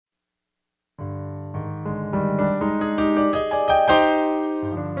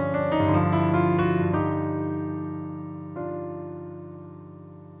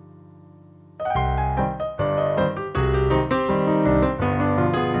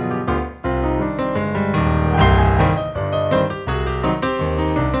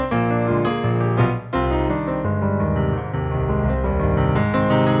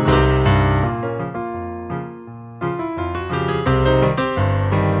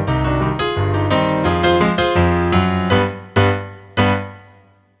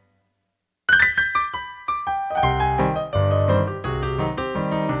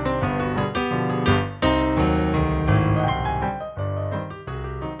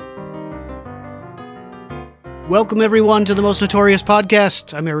Welcome, everyone, to the Most Notorious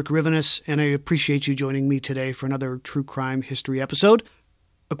Podcast. I'm Eric Rivenis, and I appreciate you joining me today for another true crime history episode.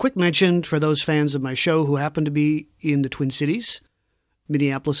 A quick mention for those fans of my show who happen to be in the Twin Cities,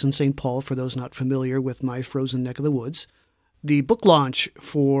 Minneapolis and St. Paul, for those not familiar with my frozen neck of the woods. The book launch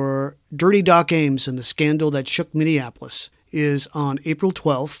for Dirty Doc Ames and the Scandal That Shook Minneapolis is on April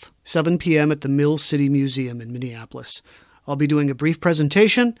 12th, 7 p.m. at the Mill City Museum in Minneapolis. I'll be doing a brief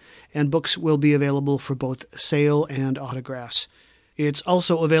presentation, and books will be available for both sale and autographs. It's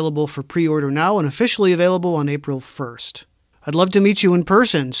also available for pre-order now and officially available on April 1st. I'd love to meet you in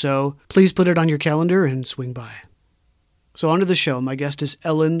person, so please put it on your calendar and swing by. So on to the show. My guest is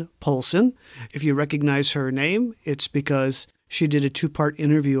Ellen Poulsen. If you recognize her name, it's because she did a two-part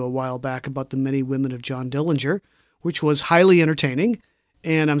interview a while back about the many women of John Dillinger, which was highly entertaining,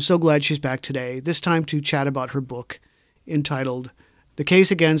 and I'm so glad she's back today, this time to chat about her book, entitled The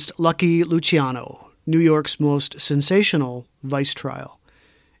Case Against Lucky Luciano, New York's Most Sensational Vice Trial.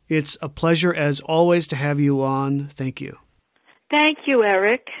 It's a pleasure, as always, to have you on. Thank you. Thank you,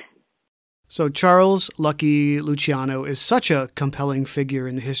 Eric. So Charles Lucky Luciano is such a compelling figure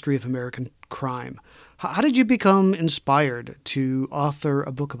in the history of American crime. How did you become inspired to author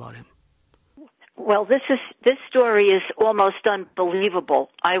a book about him? Well, this story is almost unbelievable.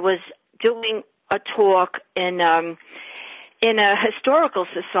 I was doing a talk in a historical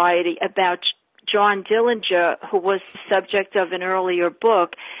society about John Dillinger, who was the subject of an earlier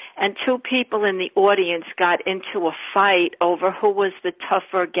book, and two people in the audience got into a fight over who was the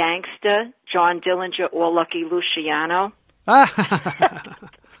tougher gangster, John Dillinger or Lucky Luciano.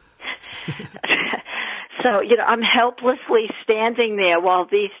 So, I'm helplessly standing there while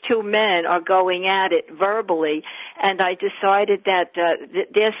these two men are going at it verbally, and I decided that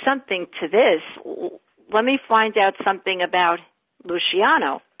there's something to this. Let me find out something about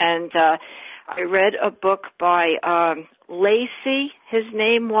Luciano. And I read a book by Lacey, his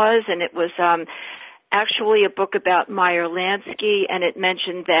name was, and it was actually a book about Meyer Lansky, and it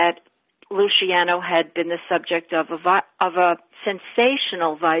mentioned that Luciano had been the subject of a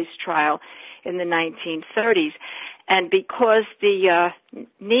sensational vice trial in the 1930s. And because the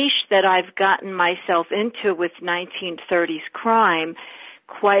niche that I've gotten myself into with 1930s crime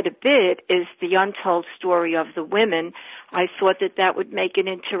quite a bit is the untold story of the women, I thought that would make an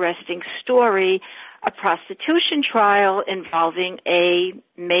interesting story, a prostitution trial involving a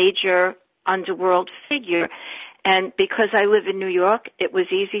major underworld figure. And because I live in New York, it was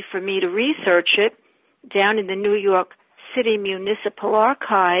easy for me to research it. Down in the New York City Municipal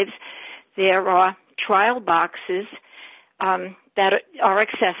Archives, there are trial boxes that are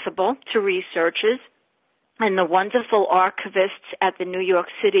accessible to researchers, and the wonderful archivists at the New York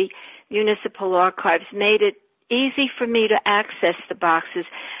City Municipal Archives made it easy for me to access the boxes,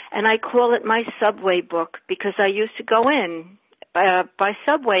 and I call it my subway book because I used to go in by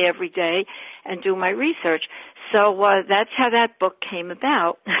subway every day and do my research. So that's how that book came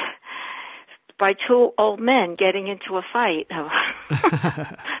about, by two old men getting into a fight.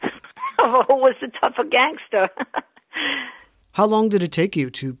 Who was the tougher gangster? How long did it take you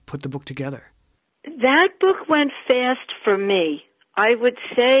to put the book together? That book went fast for me. I would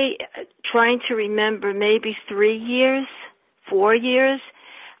say, trying to remember, maybe 3 years, 4 years.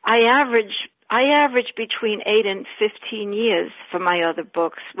 I average between 8 and 15 years for my other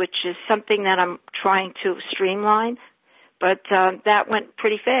books, which is something that I'm trying to streamline. But that went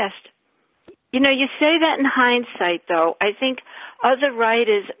pretty fast. You say that in hindsight, though. I think other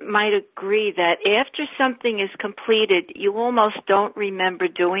writers might agree that after something is completed, you almost don't remember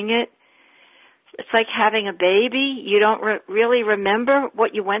doing it. It's like having a baby. You don't really remember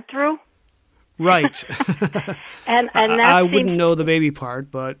what you went through. Right. and I wouldn't know the baby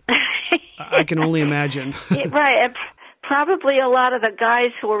part, but I can only imagine. Right. And probably a lot of the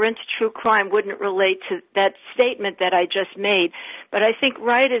guys who are into true crime wouldn't relate to that statement that I just made. But I think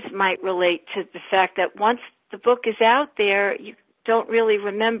writers might relate to the fact that once the book is out there, you don't really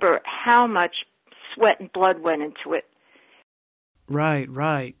remember how much sweat and blood went into it.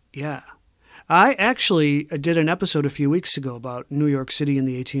 Right. Yeah. I actually did an episode a few weeks ago about New York City in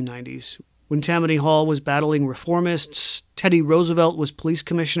the 1890s, when Tammany Hall was battling reformists, Teddy Roosevelt was police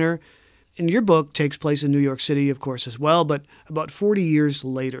commissioner, and your book takes place in New York City, of course, as well, but about 40 years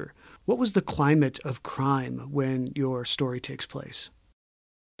later. What was the climate of crime when your story takes place?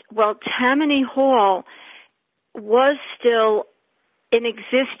 Well, Tammany Hall was still in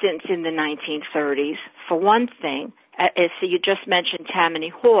existence in the 1930s, for one thing. So you just mentioned Tammany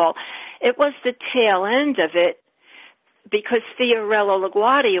Hall. It was the tail end of it because Fiorello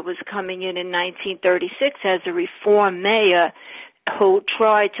LaGuardia was coming in 1936 as a reform mayor who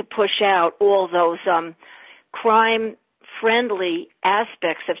tried to push out all those crime-friendly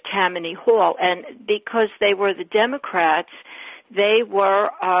aspects of Tammany Hall. And because they were the Democrats, they were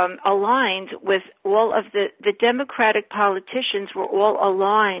aligned with all of the Democratic politicians were all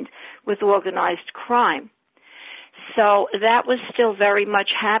aligned with organized crime. So that was still very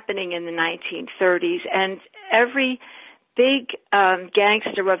much happening in the 1930s, and every big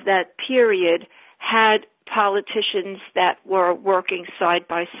gangster of that period had politicians that were working side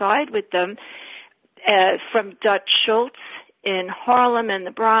by side with them, from Dutch Schultz in Harlem and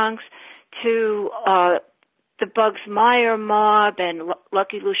the Bronx to the Bugs Meyer mob and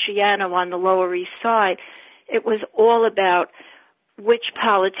Lucky Luciano on the Lower East Side. It was all about which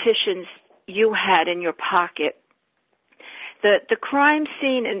politicians you had in your pocket. The crime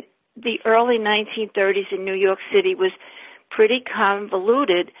scene in the early 1930s in New York City was pretty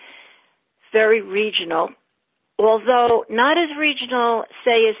convoluted, very regional, although not as regional,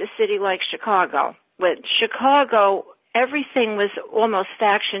 say, as a city like Chicago. With Chicago, everything was almost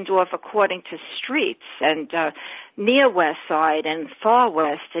factioned off according to streets, and near West Side and far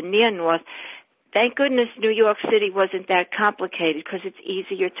West and near North. Thank goodness New York City wasn't that complicated because it's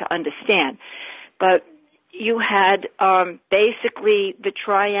easier to understand. But you had basically the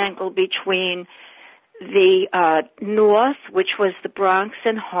triangle between the North, which was the Bronx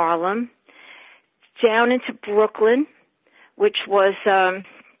and Harlem, down into Brooklyn, which was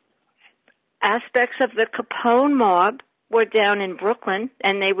aspects of the Capone mob were down in Brooklyn,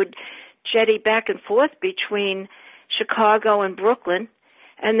 and they would jetty back and forth between Chicago and Brooklyn.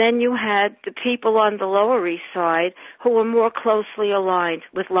 And then you had the people on the Lower East Side who were more closely aligned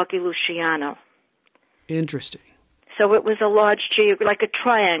with Lucky Luciano. Interesting. So it was a large, like a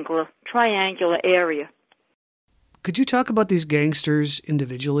triangular area. Could you talk about these gangsters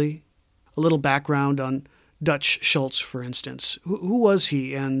individually? A little background on Dutch Schultz, for instance. Who was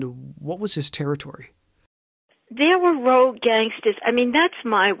he, and what was his territory? There were rogue gangsters. I mean, that's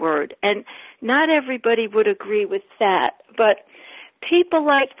my word, and not everybody would agree with that. But people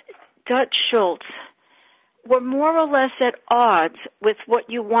like Dutch Schultz were more or less at odds with what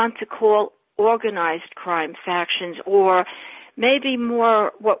you want to call organized crime factions, or maybe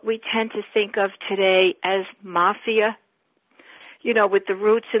more what we tend to think of today as mafia, you know, with the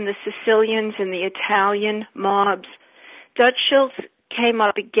roots in the Sicilians and the Italian mobs. Dutch Schultz came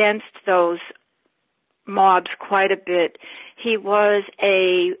up against those mobs quite a bit. He was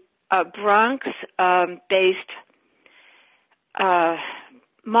a Bronx-based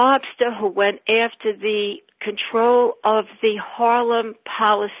mobster who went after the control of the Harlem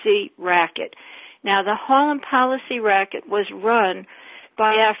policy racket. Now, the Harlem policy racket was run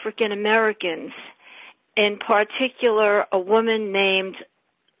by African Americans, in particular a woman named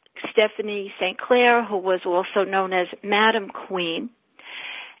Stephanie St. Clair, who was also known as Madam Queen.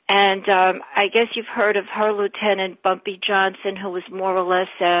 And I guess you've heard of her Lieutenant Bumpy Johnson, who was more or less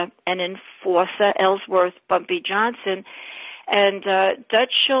an enforcer, Ellsworth Bumpy Johnson. And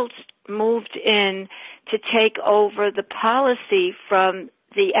Dutch Schultz moved in to take over the policy from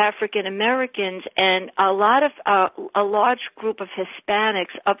the African Americans, and a large group of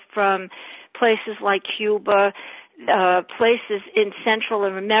Hispanics up from places like Cuba, places in Central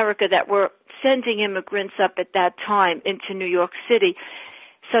America that were sending immigrants up at that time into New York City.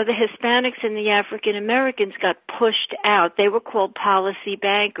 So the Hispanics and the African Americans got pushed out. They were called policy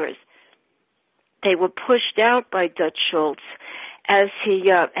bankers. They were pushed out by Dutch Schultz as he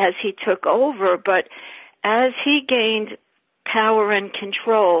took over, but as he gained power and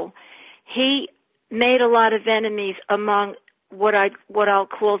control, he made a lot of enemies among what I'll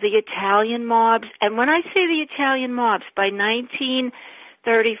call the Italian mobs. And when I say the Italian mobs, by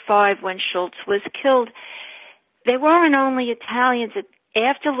 1935, when Schultz was killed, they weren't only Italians.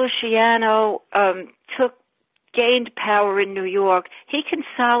 After Luciano gained power in New York, he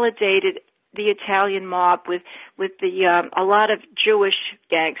consolidated the Italian mob with a lot of Jewish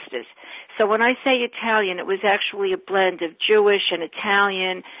gangsters. So when I say Italian, it was actually a blend of Jewish and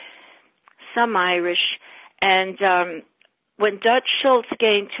Italian, some Irish. And when Dutch Schultz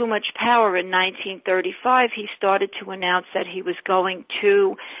gained too much power in 1935, he started to announce that he was going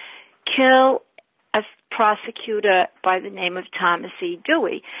to kill a prosecutor by the name of Thomas E.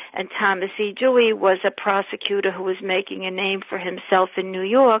 Dewey. And Thomas E. Dewey was a prosecutor who was making a name for himself in New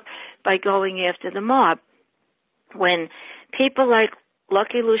York by going after the mob. When people like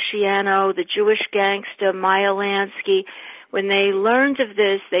Lucky Luciano, the Jewish gangster Meyer Lansky, when they learned of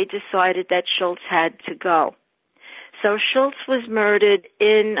this, they decided that Schultz had to go. So Schultz was murdered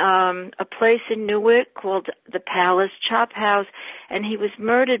in a place in Newark called the Palace Chop House, and he was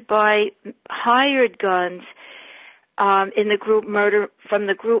murdered by hired guns in the group Murder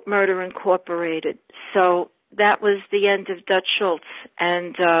Incorporated. So that was the end of Dutch Schultz.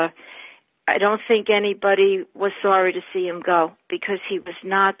 And I don't think anybody was sorry to see him go, because he was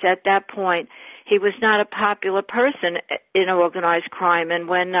not, at that point, he was not a popular person in organized crime. And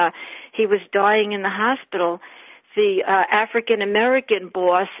when he was dying in the hospital, the African-American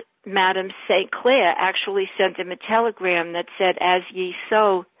boss, Madame St. Clair, actually sent him a telegram that said, "As ye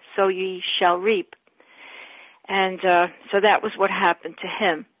sow, so ye shall reap." And so that was what happened to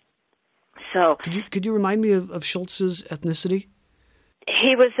him. So Could you remind me of Schultz's ethnicity?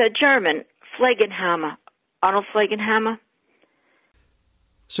 He was a German, Flegenhammer, Arnold Flegenhammer.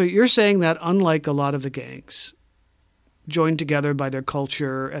 So you're saying that unlike a lot of the gangs, joined together by their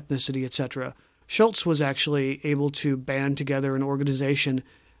culture, ethnicity, etc., Schultz was actually able to band together an organization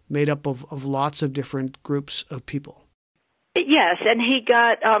made up of lots of different groups of people. Yes, and he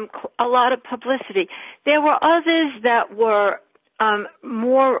got a lot of publicity. There were others that were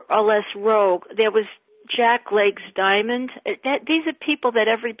more or less rogue. There was Jack Legs Diamond. These are people that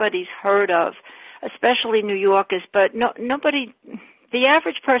everybody's heard of, especially New Yorkers, but nobody, the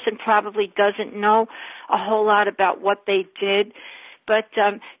average person probably doesn't know a whole lot about what they did. But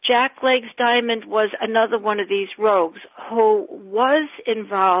Jack Legs Diamond was another one of these rogues who was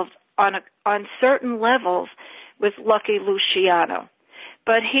involved on certain levels with Lucky Luciano.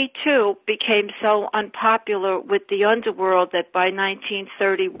 But he, too, became so unpopular with the underworld that by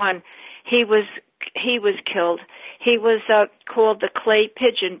 1931 he was killed. He was called the clay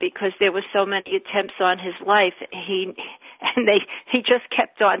pigeon because there were so many attempts on his life. He just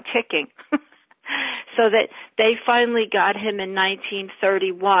kept on ticking. So that they finally got him in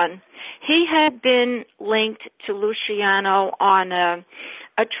 1931. He had been linked to Luciano on a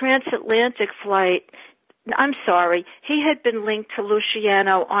transatlantic flight. I'm sorry. He had been linked to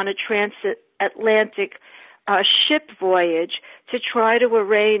Luciano on a transatlantic ship voyage to try to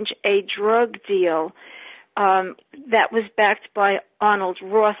arrange a drug deal that was backed by Arnold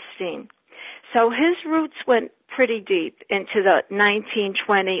Rothstein. So his roots went pretty deep into the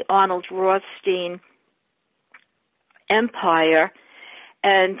 1920 Arnold Rothstein empire.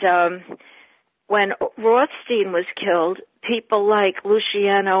 And when Rothstein was killed, people like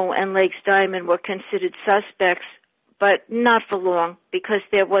Luciano and Legs Diamond were considered suspects, but not for long, because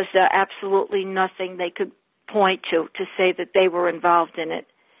there was absolutely nothing they could point to say that they were involved in it.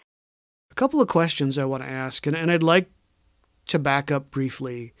 A couple of questions I want to ask, and I'd like to back up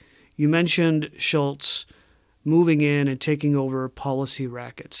briefly. You mentioned Schultz moving in and taking over policy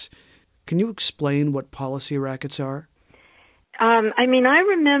rackets. Can you explain what policy rackets are? I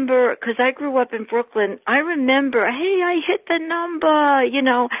remember, because I grew up in Brooklyn, I remember, hey, I hit the number. You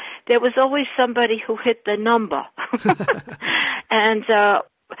know, there was always somebody who hit the number. And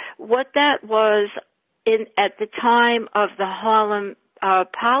what that was at the time of the Harlem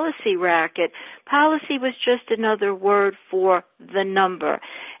policy racket, policy was just another word for the number.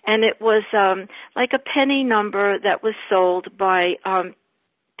 And it was like a penny number that was sold by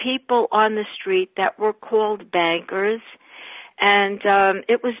people on the street that were called bankers. And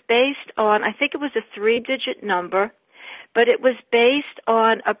it was based on, I think it was a 3-digit number, but it was based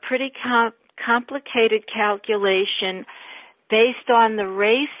on a pretty complicated calculation based on the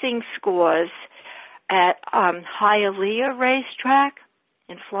racing scores at Hialeah Racetrack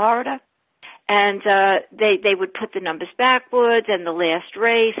in Florida. And they would put the numbers backwards and the last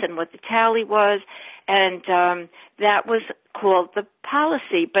race and what the tally was. And that was called the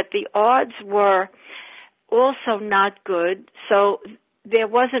policy. But the odds were also not good, so there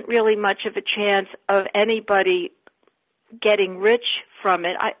wasn't really much of a chance of anybody getting rich from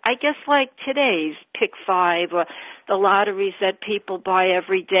it. I guess like today's Pick 5 or the lotteries that people buy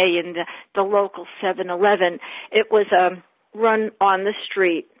every day in the local 7-Eleven. It was run on the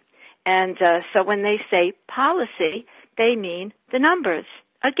street. And so when they say policy, they mean the numbers,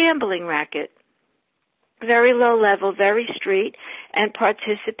 a gambling racket. Very low level, very street, and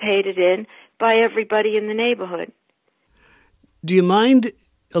participated in by everybody in the neighborhood. Do you mind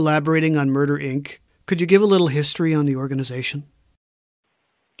elaborating on Murder, Inc.? Could you give a little history on the organization?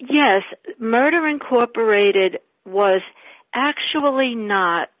 Yes. Murder Incorporated was actually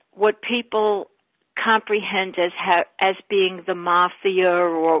not what people comprehend as being the mafia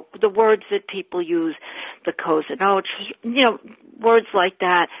or the words that people use, the Cosa Nostra, words like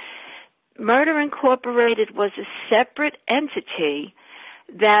that. Murder Incorporated was a separate entity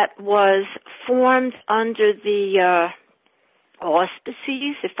that was formed under the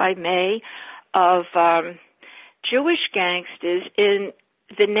auspices, if I may, of Jewish gangsters in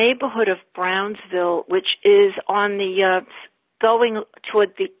the neighborhood of Brownsville, which is on the going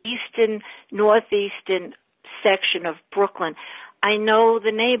toward the northeastern section of Brooklyn. I know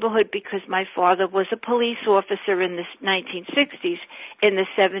the neighborhood because my father was a police officer in the 1960s in the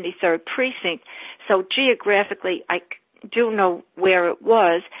 73rd Precinct. So geographically, I do know where it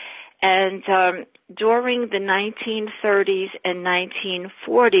was. And during the 1930s and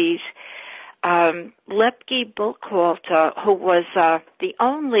 1940s, Lepke Buchalter, who was the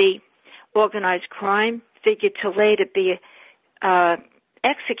only organized crime figure to later be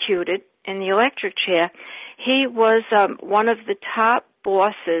executed in the electric chair, he was one of the top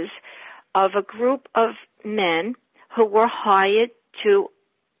bosses of a group of men who were hired to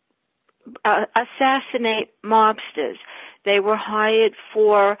assassinate mobsters. They were hired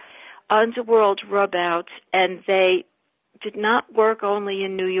for underworld rub-outs, and they did not work only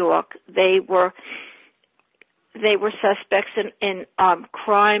in New York. They were suspects in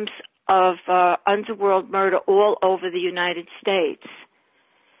crimes of underworld murder all over the United States.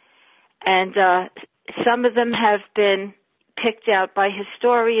 And some of them have been picked out by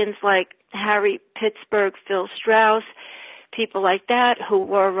historians like Harry Pittsburgh, Phil Strauss, people like that, who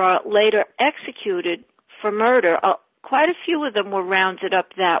were later executed for murder. Quite a few of them were rounded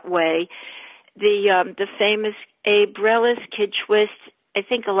up that way. The famous Abe Relis, Kid Twist. I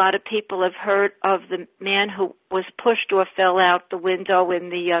think a lot of people have heard of the man who was pushed or fell out the window in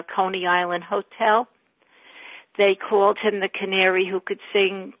the Coney Island Hotel. They called him the canary who could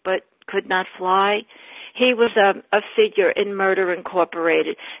sing but could not fly. He was a figure in Murder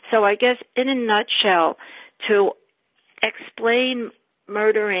Incorporated. So I guess in a nutshell, to explain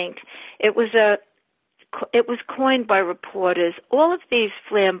Murder Inc., it was coined by reporters. All of these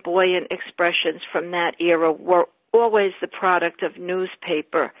flamboyant expressions from that era were always the product of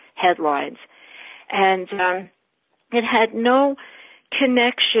newspaper headlines. And it had no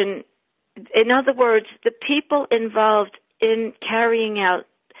connection. In other words, the people involved in carrying out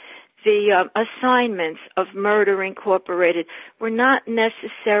the assignments of Murder Incorporated were not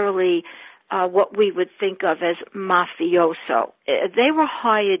necessarily what we would think of as mafioso. They were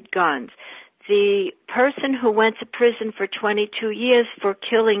hired guns. The person who went to prison for 22 years for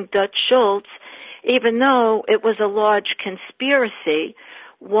killing Dutch Schultz, even though it was a large conspiracy,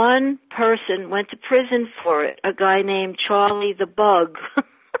 one person went to prison for it, a guy named Charlie the Bug.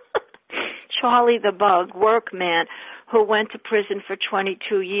 Charlie the Bug, workman, who went to prison for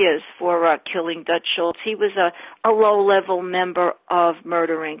 22 years for killing Dutch Schultz. He was a low-level member of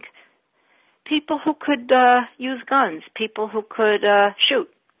Murder Inc. People who could use guns, people who could shoot,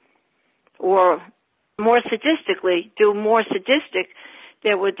 or more sadistically, do more sadistic.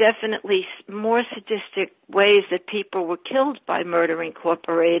 There were definitely more sadistic ways that people were killed by Murder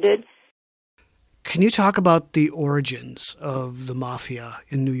Incorporated. Can you talk about the origins of the mafia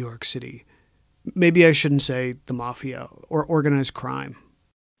in New York City? Maybe I shouldn't say the mafia, or organized crime.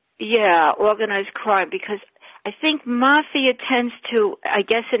 Yeah, organized crime, because I think mafia tends to, I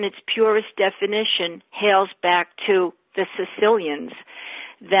guess in its purest definition, hails back to the Sicilians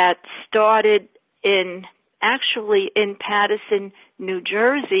that started actually in Paterson, New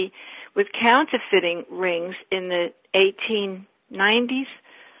Jersey, with counterfeiting rings in the 1890s.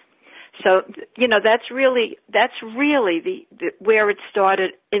 So, that's really the where it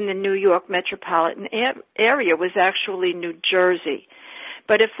started in the New York metropolitan area was actually New Jersey.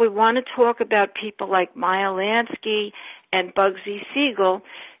 But if we want to talk about people like Meyer Lansky and Bugsy Siegel,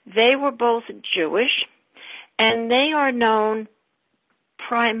 they were both Jewish, and they are known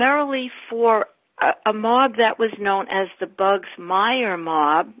primarily for a mob that was known as the Bugs-Meyer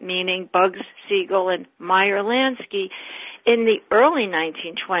mob, meaning Bugs Siegel and Meyer Lansky, in the early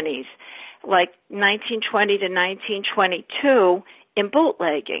 1920s, like 1920 to 1922, in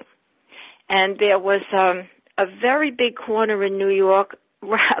bootlegging. And there was a very big corner in New York,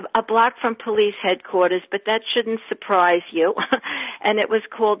 a block from police headquarters, but that shouldn't surprise you, and it was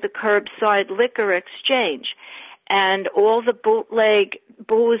called the Curbside Liquor Exchange. And all the bootleg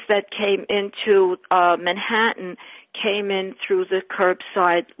booze that came into Manhattan came in through the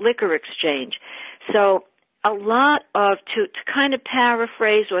Curbside Liquor Exchange. So a lot of, to kind of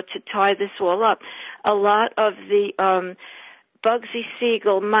paraphrase or to tie this all up, a lot of the Bugsy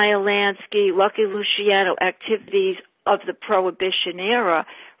Siegel, Meyer Lansky, Lucky Luciano activities of the Prohibition era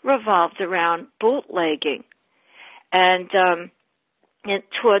revolved around bootlegging. And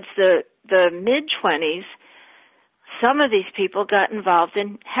towards the mid-20s, some of these people got involved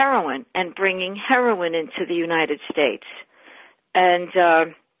in heroin and bringing heroin into the United States. And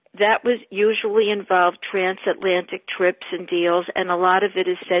that was usually involved transatlantic trips and deals, and a lot of it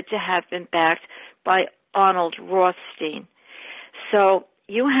is said to have been backed by Arnold Rothstein. So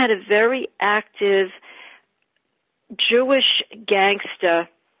you had a very active Jewish gangster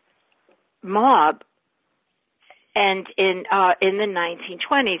mob and in the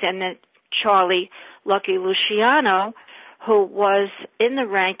 1920s. And then Charlie Lucky Luciano, who was in the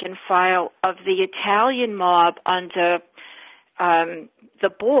rank and file of the Italian mob under the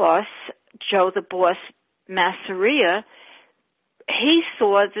boss, Joe the Boss Masseria, he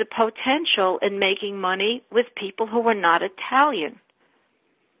saw the potential in making money with people who were not Italian.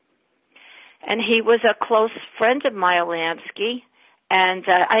 And he was a close friend of Meyer Lansky. And,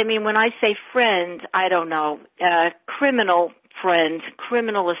 I mean, when I say friend, I don't know, criminal friend,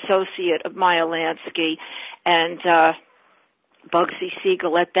 criminal associate of Meyer Lansky and Bugsy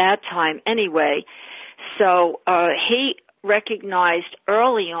Siegel at that time anyway. So he recognized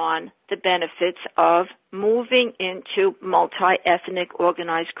early on the benefits of moving into multi-ethnic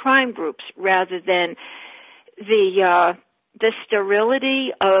organized crime groups rather than the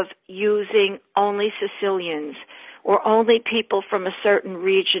sterility of using only Sicilians or only people from a certain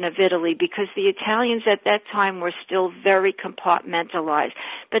region of Italy, because the Italians at that time were still very compartmentalized.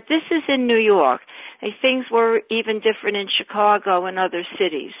 But this is in New York. And things were even different in Chicago and other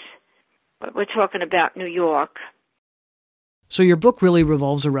cities. But we're talking about New York. So your book really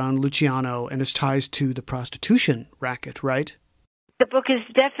revolves around Luciano and his ties to the prostitution racket, right? The book is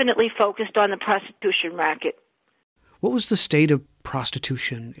definitely focused on the prostitution racket. What was the state of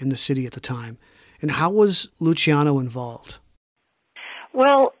prostitution in the city at the time, and how was Luciano involved?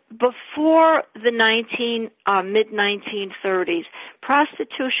 Well, before the mid-1930s,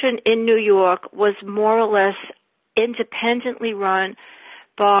 prostitution in New York was more or less independently run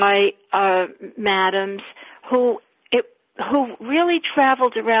by madams who really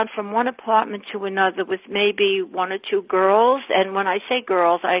traveled around from one apartment to another with maybe one or two girls. And when I say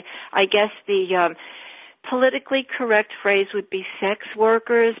girls, I guess the politically correct phrase would be sex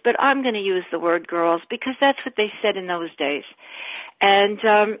workers, but I'm going to use the word girls because that's what they said in those days. And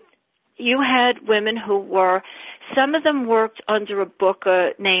you had women who were, some of them worked under a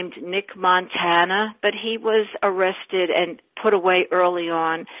booker named Nick Montana, but he was arrested and put away early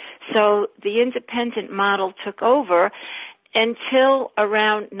on. So the independent model took over until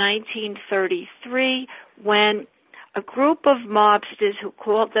around 1933, when a group of mobsters who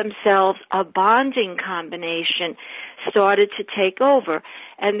called themselves a bonding combination started to take over.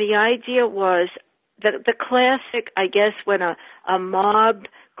 And the idea was that the classic, I guess, when a mob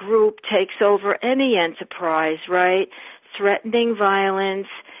group takes over any enterprise, right? Threatening violence,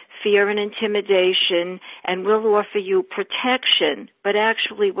 fear and intimidation, and we'll offer you protection. But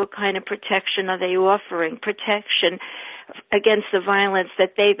actually, what kind of protection are they offering? Protection against the violence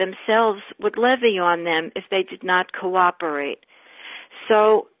that they themselves would levy on them if they did not cooperate.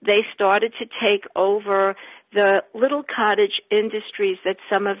 So they started to take over the little cottage industries that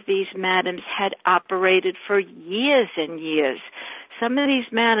some of these madams had operated for years and years. Some of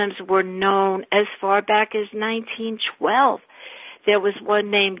these madams were known as far back as 1912. There was one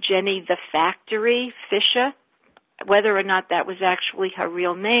named Jenny the Factory Fisher. Whether or not that was actually her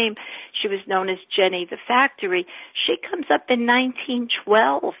real name, she was known as Jenny the Factory. She comes up in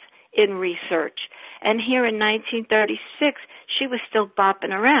 1912 in research. And here in 1936, she was still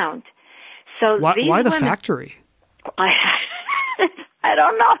bopping around. So why the factory? I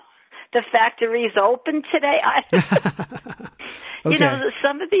don't know. The factory's open today. Okay. You know,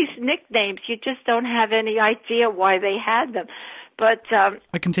 some of these nicknames, you just don't have any idea why they had them. But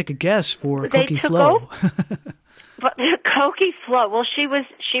I can take a guess for Cokie Flo. But Cokie Flo, well, she was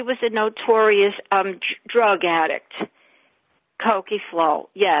a notorious drug addict. Cokie Flo,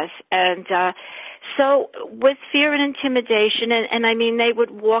 yes. And so with fear and intimidation, and I mean, they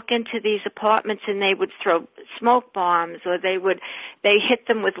would walk into these apartments and they would throw smoke bombs, or they hit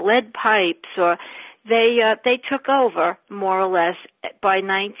them with lead pipes, or they took over more or less. By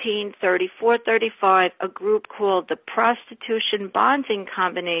 1934-35, a group called the Prostitution Bonding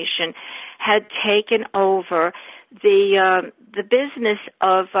Combination had taken over the business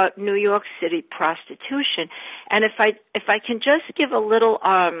of New York City prostitution. And if I can just give a little,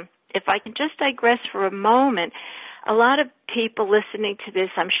 if I can just digress for a moment, a lot of people listening to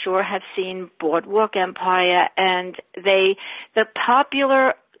this, I'm sure, have seen Boardwalk Empire, and the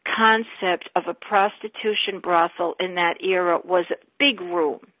popular concept of a prostitution brothel in that era was a big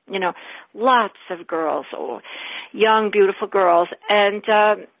room, you know, lots of girls, or young, beautiful girls, and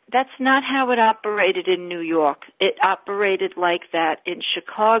that's not how it operated in New York. It operated like that in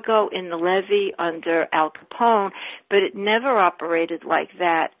Chicago, in the levee under Al Capone, but it never operated like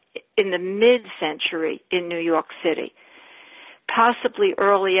that in the mid-century in New York City. possibly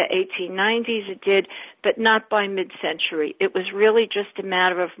earlier 1890s it did, but not by mid-century. It was really just a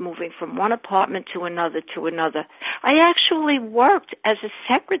matter of moving from one apartment to another to another. I actually worked as a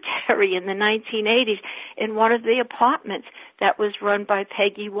secretary in the 1980s in one of the apartments that was run by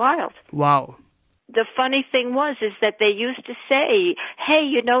Peggy Wilde. Wow. The funny thing was is that they used to say, hey,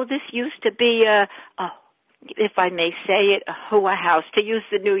 you know, this used to be if I may say it, a hua house, to use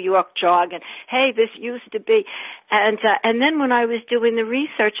the New York jargon. Hey, this used to be. And then when I was doing the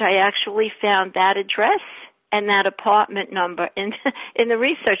research, I actually found that address and that apartment number in the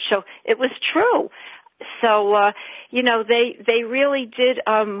research. So it was true. So, you know, they really did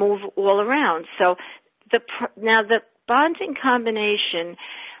move all around. So now the bonding combination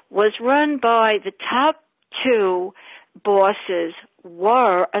was run by the top two bosses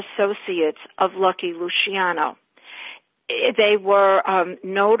were associates of Lucky Luciano. They were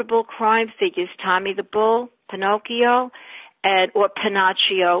notable crime figures, Tommy the Bull, Pinocchio, or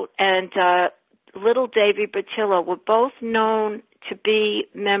Pinocchio, and Little Davy Bertillo were both known to be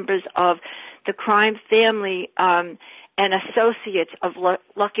members of the crime family and associates of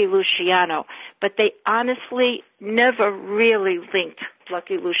Lucky Luciano, but they honestly never really linked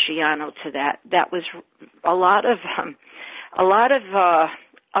Lucky Luciano to that. That was a lot of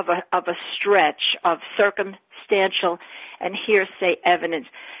a stretch of circumstantial and hearsay evidence,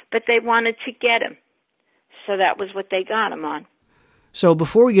 but they wanted to get him, so that was what they got him on. So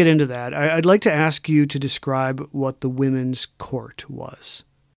before we get into that, I'd like to ask you to describe what the Women's Court was.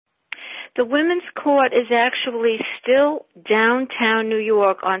 The Women's Court is actually still downtown New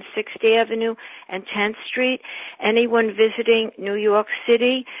York on 6th Avenue and 10th Street. Anyone visiting New York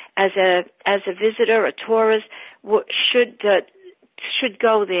City as a visitor, a tourist, should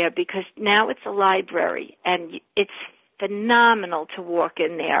go there, because now it's a library and it's phenomenal to walk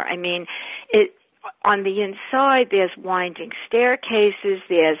in there. I mean, on the inside, there's winding staircases,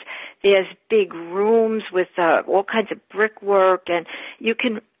 there's big rooms with all kinds of brickwork, and you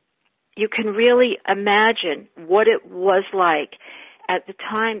can really imagine what it was like at the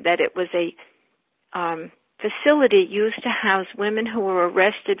time that it was a facility used to house women who were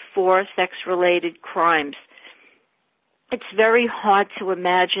arrested for sex-related crimes. It's very hard to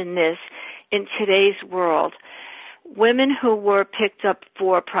imagine this in today's world. Women who were picked up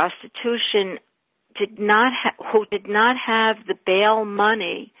for prostitution who did not have the bail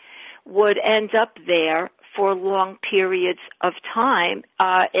money would end up there for long periods of time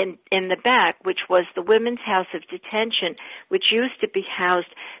in the back, which was the Women's House of Detention, which used to be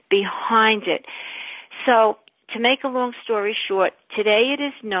housed behind it. So, to make a long story short, today it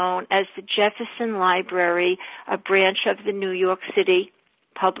is known as the Jefferson Library, a branch of the New York City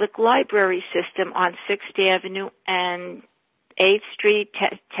Public Library System on 6th Avenue and 8th Street,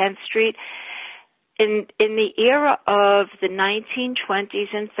 10th Street. In the era of the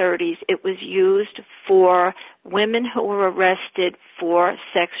 1920s and 30s, it was used for women who were arrested for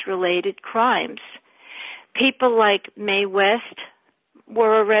sex-related crimes. People like Mae West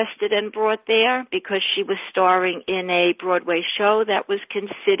were arrested and brought there because she was starring in a Broadway show that was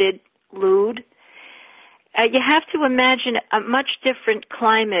considered lewd. You have to imagine a much different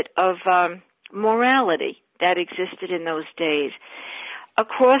climate of morality that existed in those days.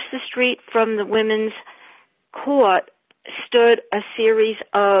 Across the street from the Women's Court stood a series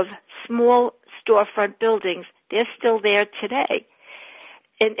of small storefront buildings. They're still there today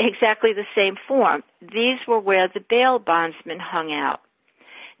in exactly the same form. These were where the bail bondsmen hung out.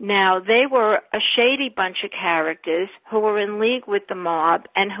 Now, they were a shady bunch of characters who were in league with the mob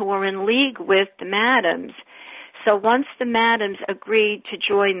and who were in league with the madams. So once the madams agreed to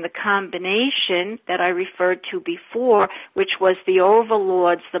join the combination that I referred to before, which was the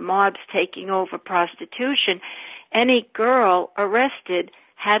overlords, the mobs taking over prostitution, any girl arrested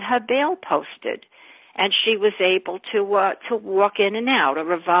had her bail posted, and she was able to walk in and out, a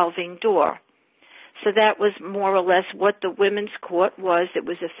revolving door. So that was more or less what the Women's Court was. It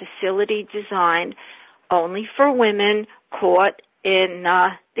was a facility designed only for women caught in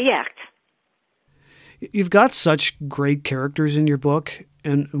the act. You've got such great characters in your book,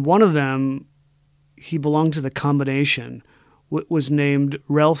 and one of them, he belonged to the combination, was named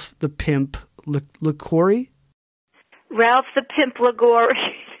Ralph the Pimp Liquori? Ralph the Pimp Liquori.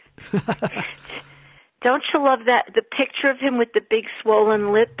 Don't you love that? The picture of him with the big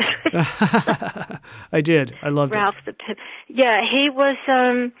swollen lip. I did. I loved Ralph the Pimp. Yeah, he was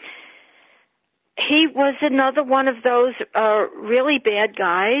another one of those really bad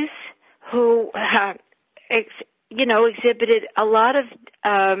guys who exhibited a lot of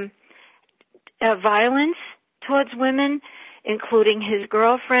violence towards women, including his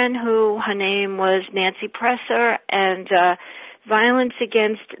girlfriend, who her name was Nancy Presser, and violence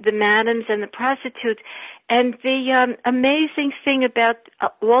against the madams and the prostitutes. And the amazing thing about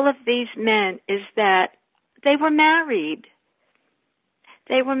all of these men is that they were married.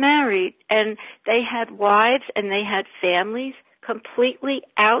 They were married, and they had wives and they had families completely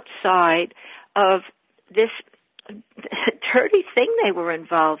outside of this dirty thing they were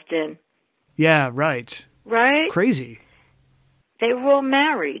involved in. Yeah, right. Right? Crazy. They were all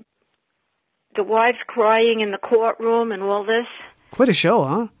married. The wives crying in the courtroom and all this. Quite a show,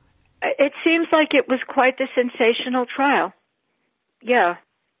 huh? It seems like it was quite the sensational trial. Yeah.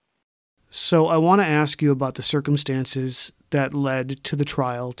 So I want to ask you about the circumstances that led to the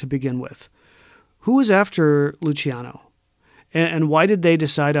trial to begin with. Who was after Luciano? And why did they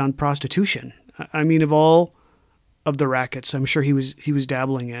decide on prostitution? I mean, of all of the rackets I'm sure he was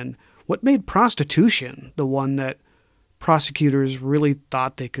dabbling in, what made prostitution the one that prosecutors really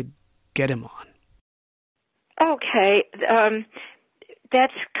thought they could get him on? Okay.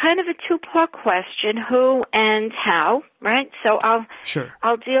 That's kind of a two-part question, who and how, right? So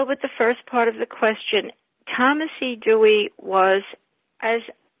I'll deal with the first part of the question. Thomas E. Dewey was, as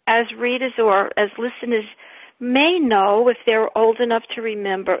readers or as listeners may know, if they're old enough to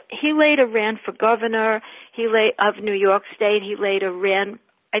remember, he later ran for governor of New York State. He later ran,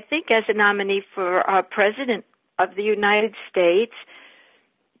 I think, as a nominee for president of the United States.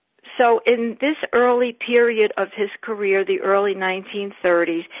 So in this early period of his career, the early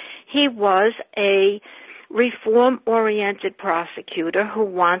 1930s, he was a reform-oriented prosecutor who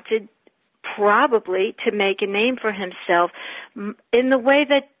wanted probably to make a name for himself in the way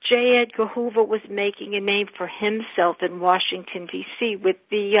that J. Edgar Hoover was making a name for himself in Washington, D.C. with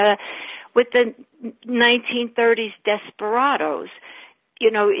the 1930s desperados. You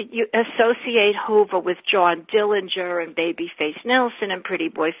know, you associate Hoover with John Dillinger and Babyface Nelson and Pretty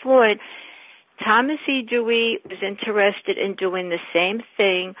Boy Floyd. Thomas E. Dewey was interested in doing the same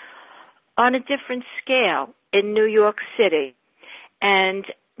thing on a different scale in New York City. And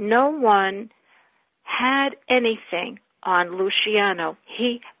no one had anything on Luciano.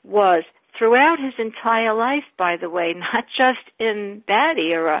 He was, throughout his entire life, by the way, not just in that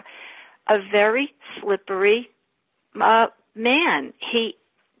era, a very slippery man.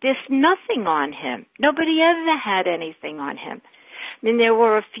 There's nothing on him. Nobody ever had anything on him. I mean, there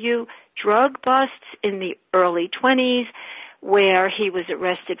were a few drug busts in the early 20s where he was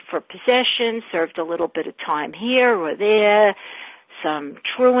arrested for possession, served a little bit of time here or there, some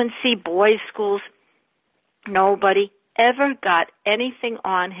truancy, boys' schools. Nobody ever got anything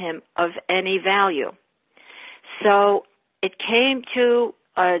on him of any value. So it came to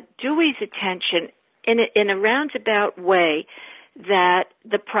Dewey's attention in a roundabout way that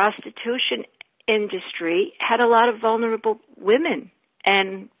the prostitution industry had a lot of vulnerable women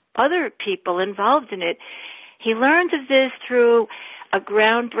and other people involved in it. He learned of this through a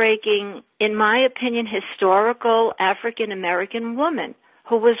groundbreaking, in my opinion, historical African-American woman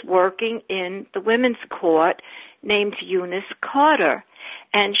who was working in the women's court named Eunice Carter.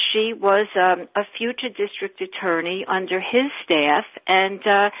 And she was a future district attorney under his staff, and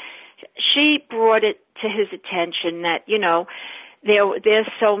she brought it to his attention that, you know, there's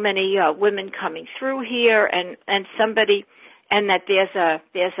so many women coming through here, and that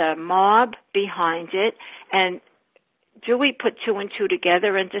there's a mob behind it. And Dewey put two and two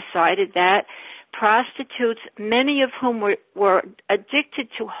together and decided that prostitutes, many of whom were addicted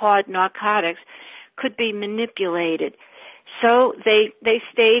to hard narcotics, could be manipulated. So they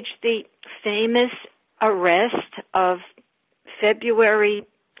staged the famous arrest of February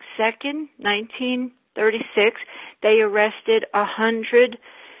 2nd, 1936. They arrested 100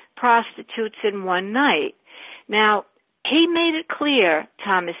 prostitutes in one night. Now, he made it clear,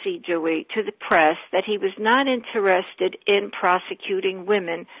 Thomas E. Dewey, to the press that he was not interested in prosecuting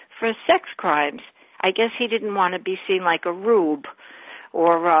women for sex crimes. I guess he didn't want to be seen like a rube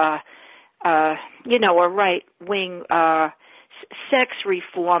or, a right-wing sex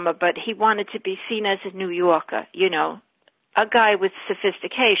reformer, but he wanted to be seen as a New Yorker, a guy with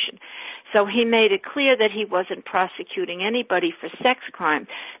sophistication. So he made it clear that he wasn't prosecuting anybody for sex crime.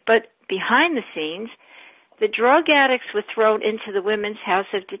 But behind the scenes, the drug addicts were thrown into the women's house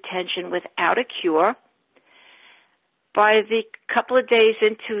of detention without a cure. By the couple of days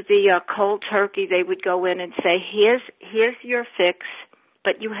into the cold turkey, they would go in and say, "Here's your fix,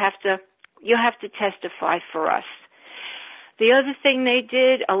 but you have to testify for us." The other thing they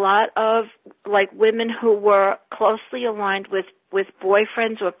did, a lot of women who were closely aligned with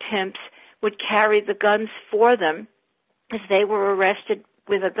boyfriends or pimps would carry the guns for them. If they were arrested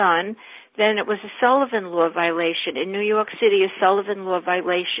with a gun, then it was a Sullivan law violation. In New York City, a Sullivan law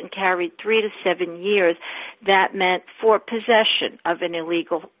violation carried 3 to 7 years. That meant for possession of an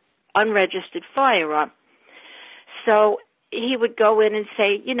illegal, unregistered firearm. So he would go in and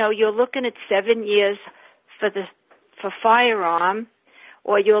say, you're looking at 7 years for firearm,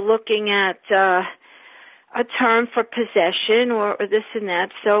 or you're looking at a term for possession, or this and that.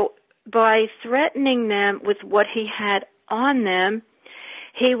 So by threatening them with what he had on them,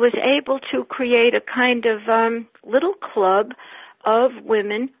 he was able to create a kind of little club of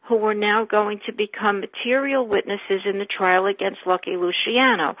women who were now going to become material witnesses in the trial against Lucky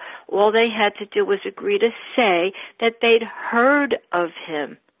Luciano. All they had to do was agree to say that they'd heard of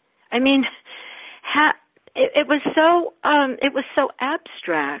him. I mean, it was so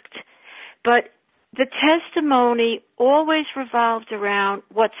abstract, but the testimony always revolved around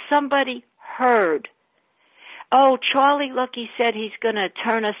what somebody heard. Oh, Charlie Lucky said he's going to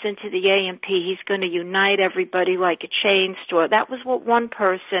turn us into the A&P. He's going to unite everybody like a chain store. That was what one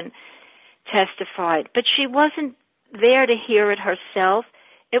person testified. But she wasn't there to hear it herself.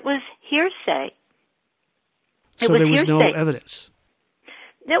 It was hearsay. So there was no evidence.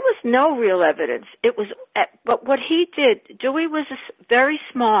 There was no real evidence. But what he did, Dewey was very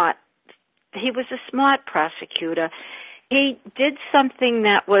smart. He was a smart prosecutor. He did something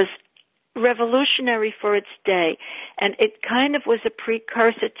that was revolutionary for its day, and it kind of was a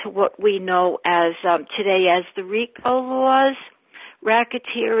precursor to what we know as today as the RICO laws,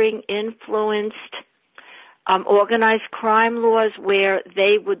 racketeering influenced organized crime laws, where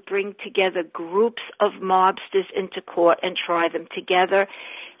they would bring together groups of mobsters into court and try them together.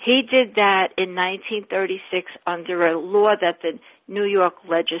 He did that in 1936 under a law that the New York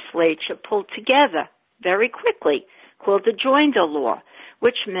legislature pulled together very quickly, called the Joinder Law,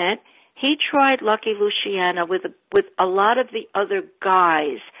 which meant he tried Lucky Luciano with a lot of the other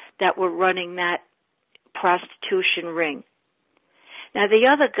guys that were running that prostitution ring. Now, the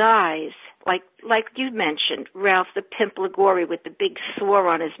other guys, like you mentioned, Ralph the Pimp Ligori with the big sore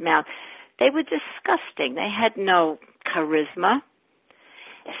on his mouth, they were disgusting. They had no charisma.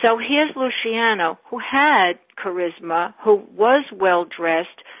 So here's Luciano, who had charisma, who was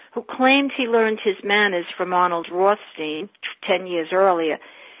well-dressed, who claimed he learned his manners from Arnold Rothstein 10 years earlier.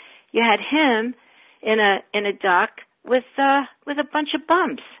 You had him in a dock with a bunch of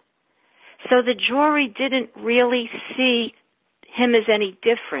bumps. So the jury didn't really see him as any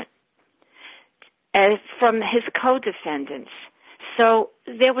different from his co-defendants. So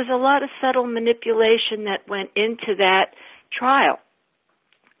there was a lot of subtle manipulation that went into that trial,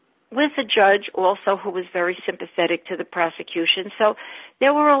 with a judge also who was very sympathetic to the prosecution. So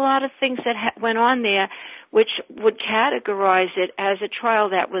there were a lot of things that went on there which would categorize it as a trial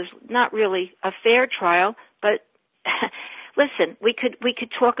that was not really a fair trial. But listen, we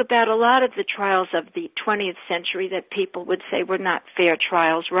could talk about a lot of the trials of the 20th century that people would say were not fair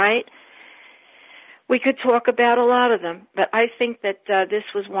trials, right? We could talk about a lot of them, but I think that this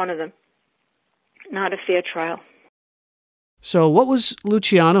was one of them. Not a fair trial. So what was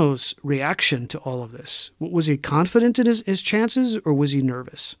Luciano's reaction to all of this? Was he confident in his chances, or was he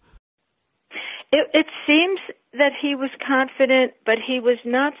nervous? It seems that he was confident, but he was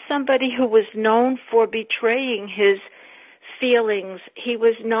not somebody who was known for betraying his feelings. He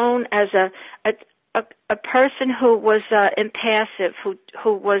was known as a person who was impassive,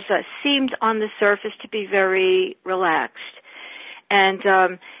 who was seemed on the surface to be very relaxed.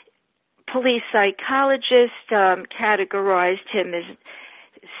 And police psychologists categorized him as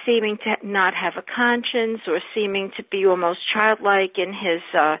seeming to not have a conscience, or seeming to be almost childlike in his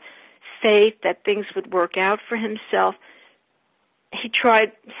faith that things would work out for himself. He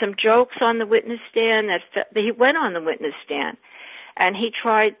tried some jokes on the witness stand. He went on the witness stand, and he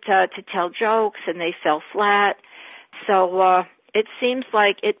tried to tell jokes, and they fell flat. So it seems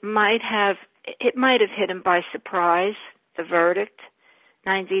like it might have hit him by surprise, the verdict.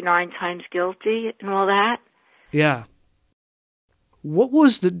 99 times guilty and all that. Yeah. What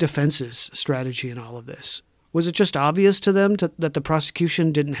was the defense's strategy in all of this? Was it just obvious to them that the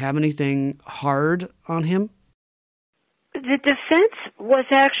prosecution didn't have anything hard on him? The defense was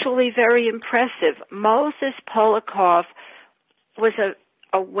actually very impressive. Moses Polikoff was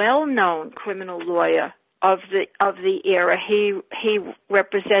a well-known criminal lawyer of the era. He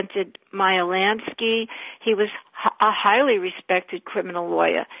represented Meyer Lansky. He was a highly respected criminal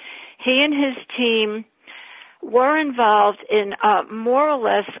lawyer. He and his team were involved in more or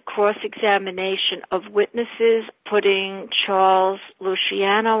less cross-examination of witnesses, putting Charles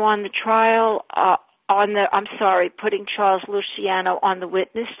Luciano on the trial, putting Charles Luciano on the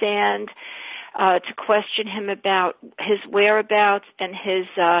witness stand to question him about his whereabouts and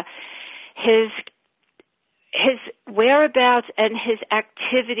his whereabouts and his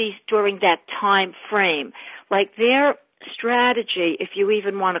activities during that time frame. Like their strategy, if you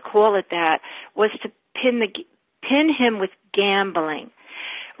even want to call it that, was to pin him with gambling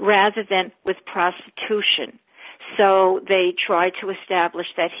rather than with prostitution. So they tried to establish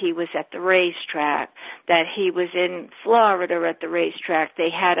that he was at the racetrack, that he was in Florida at the racetrack. They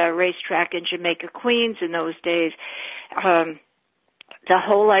had a racetrack in Jamaica, Queens in those days. The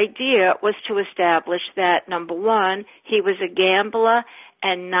whole idea was to establish that, number one, he was a gambler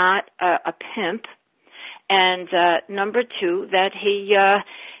and not a pimp, and number two, that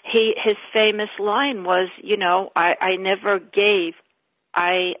his famous line was, I never gave,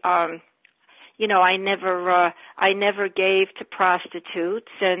 I never gave to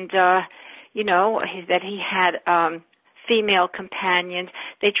prostitutes, and that he had female companions.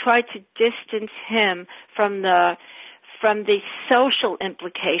 They tried to distance him from the social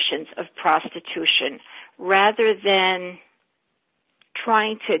implications of prostitution rather than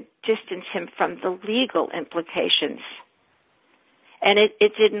trying to distance him from the legal implications. And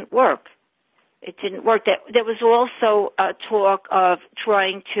it didn't work. It didn't work. There was also talk of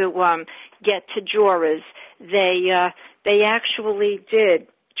trying to get to jurors. They actually did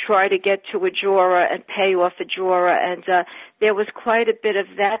try to get to a juror and pay off a juror, and there was quite a bit of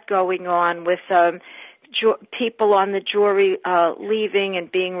that going on with people on the jury leaving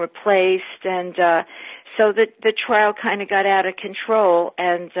and being replaced, and so the trial kind of got out of control,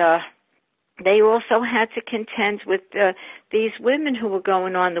 and they also had to contend with these women who were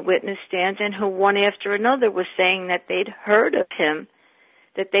going on the witness stand and who one after another were saying that they'd heard of him,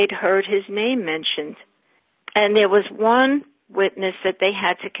 that they'd heard his name mentioned. And there was one witness that they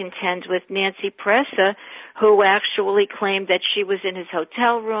had to contend with, Nancy Presser, who actually claimed that she was in his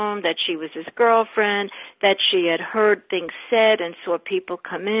hotel room, that she was his girlfriend, that she had heard things said and saw people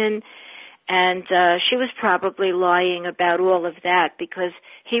come in. And she was probably lying about all of that because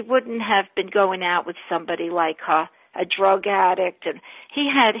he wouldn't have been going out with somebody like her, a drug addict, and he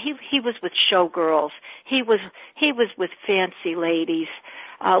was with showgirls. He was with fancy ladies,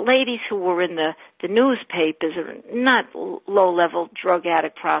 ladies who were in the newspapers, not low-level drug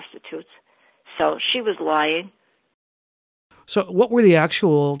addict prostitutes. So she was lying. So what were the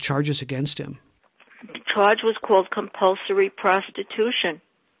actual charges against him? The charge was called compulsory prostitution.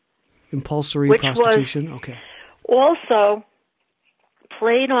 Compulsory which prostitution? Was okay. Also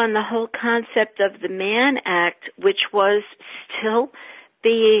played on the whole concept of the Mann Act, which was still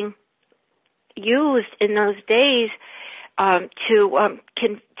being used in those days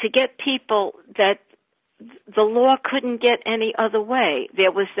to get people that the law couldn't get any other way.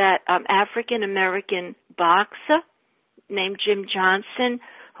 There was that African-American boxer named Jim Johnson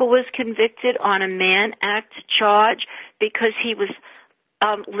who was convicted on a Mann Act charge because he was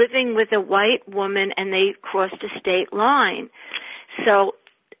living with a white woman and they crossed a state line. So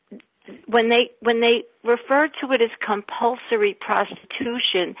when they referred to it as compulsory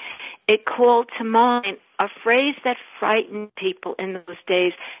prostitution, it called to mind a phrase that frightened people in those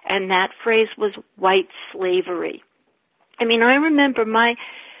days, and that phrase was white slavery. I mean, I remember my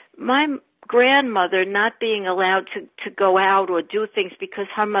grandmother not being allowed to go out or do things because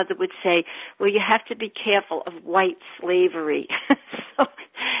her mother would say, well, you have to be careful of white slavery. So,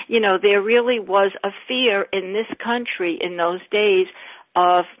 there really was a fear in this country in those days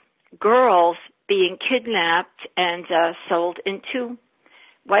of girls being kidnapped and sold into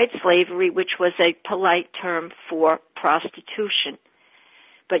white slavery, which was a polite term for prostitution.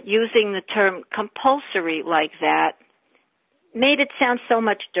 But using the term compulsory like that made it sound so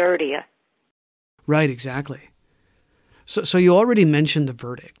much dirtier. Right, exactly. So you already mentioned the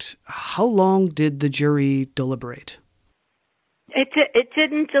verdict. How long did the jury deliberate? It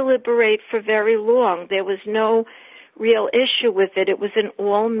didn't deliberate for very long. There was no real issue with it. It was an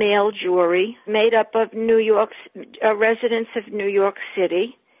all-male jury made up of residents of New York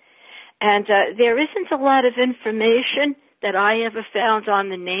City. And there isn't a lot of information that I ever found on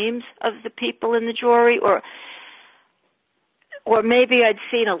the names of the people in the jury, or maybe I'd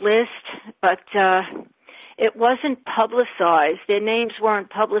seen a list, but it wasn't publicized. Their names weren't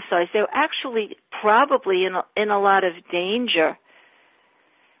publicized. They were actually probably in a lot of danger,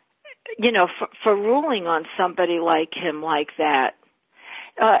 for ruling on somebody like him like that.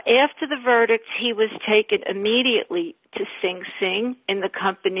 After the verdict, he was taken immediately to Sing Sing in the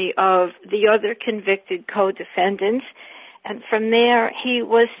company of the other convicted co-defendants. And from there, he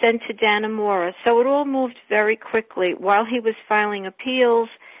was sent to Dannemora. So it all moved very quickly while he was filing appeals,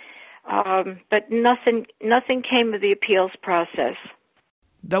 but nothing came of the appeals process.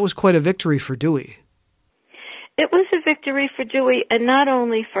 That was quite a victory for Dewey. It was a victory for Dewey, and not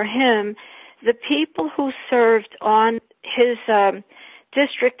only for him. The people who served on his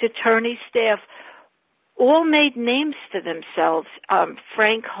district attorney staff all made names for themselves.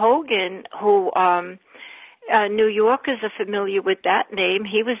 Frank Hogan, who New Yorkers are familiar with that name.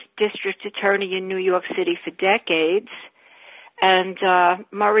 He was district attorney in New York City for decades. And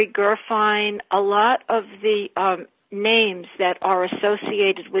Murray Gurfein, a lot of the names that are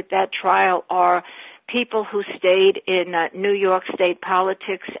associated with that trial are people who stayed in New York State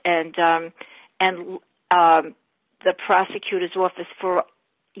politics and the prosecutor's office for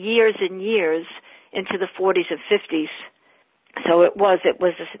years and years into the 40s and 50s. So it was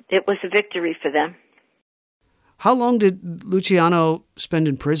a victory for them. How long did Luciano spend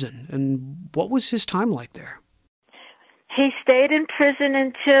in prison, and what was his time like there? He stayed in prison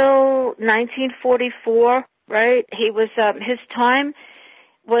until 1944, right? He was, his time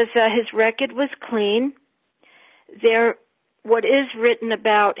was, his record was clean. What is written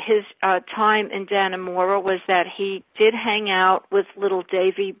about his time in Dannemora was that he did hang out with little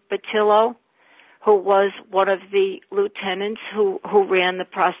Davy Batillo, who was one of the lieutenants who ran the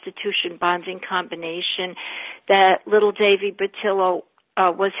prostitution bonding combination. That little Davy Batillo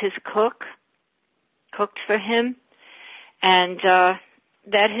was his cooked for him, and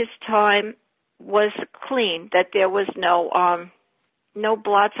that his time was clean, that there was no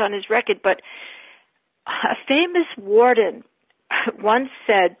blots on his record. But a famous warden once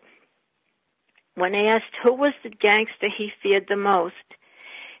said, when asked who was the gangster he feared the most,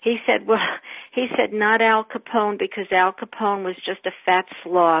 he said, not Al Capone, because Al Capone was just a fat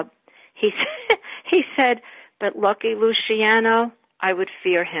slob. He said, but Lucky Luciano, I would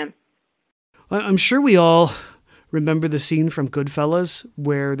fear him. I'm sure we all remember the scene from Goodfellas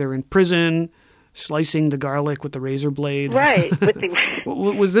where they're in prison, slicing the garlic with the razor blade. Right.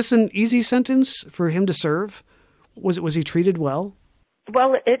 Was this an easy sentence for him to serve? Was he treated well?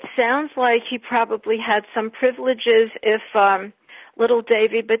 Well, it sounds like he probably had some privileges if little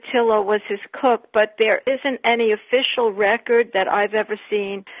Davy Batillo was his cook, but there isn't any official record that I've ever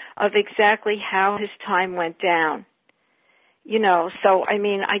seen of exactly how his time went down. So I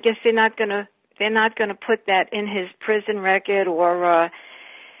mean, I guess they're not gonna put that in his prison record or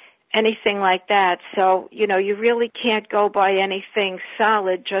anything like that. So, you really can't go by anything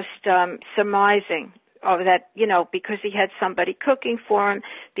solid, just surmising of that, because he had somebody cooking for him,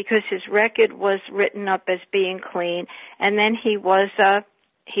 because his record was written up as being clean, and then he was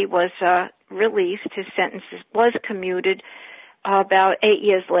released. His sentence was commuted about 8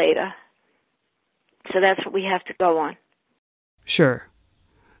 years later. So that's what we have to go on. Sure.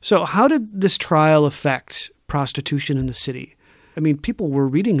 So how did this trial affect prostitution in the city? I mean, people were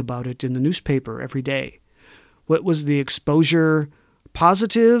reading about it in the newspaper every day. What was the exposure,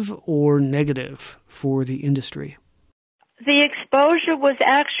 positive or negative, for the industry? The exposure was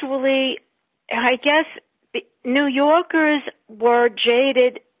actually, I guess, New Yorkers were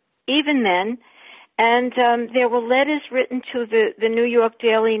jaded even then, and there were letters written to the New York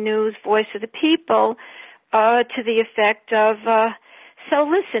Daily News, Voice of the People, to the effect of, so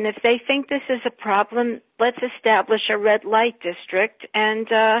listen, if they think this is a problem, let's establish a red light district and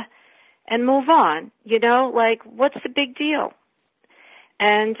move on. What's the big deal?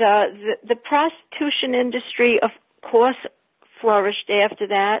 And the prostitution industry, of course, flourished after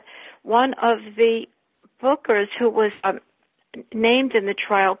that. One of the bookers who was named in the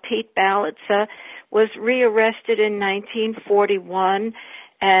trial, Pete Ballitzer, was rearrested in 1941,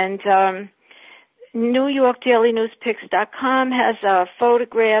 and NewYorkDailyNewsPicks.com has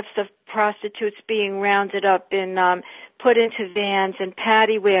photographs of prostitutes being rounded up and put into vans and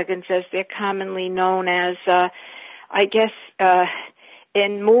paddy wagons, as they're commonly known as, I guess,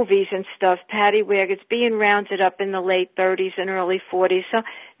 in movies and stuff, paddy wagons being rounded up in the late 30s and early 40s. So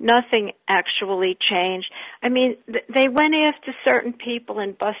nothing actually changed. I mean, they went after certain people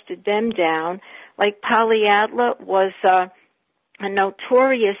and busted them down. Like Polly Adler was a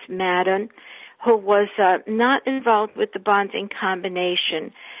notorious madam who was not involved with the bonding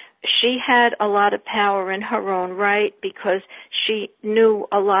combination. She had a lot of power in her own right because she knew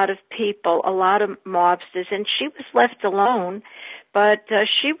a lot of people, a lot of mobsters, and she was left alone. But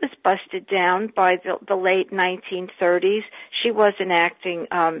she was busted down by the late 1930s. She wasn't acting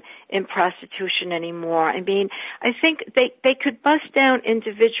in prostitution anymore. I mean, I think they could bust down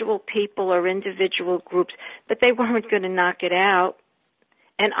individual people or individual groups, but they weren't going to knock it out.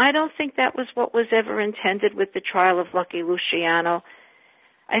 And I don't think that was what was ever intended with the trial of Lucky Luciano.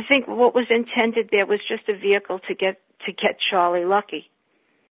 I think what was intended there was just a vehicle to get Charlie Lucky.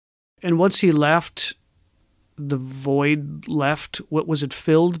 And once he left, the void left. What was it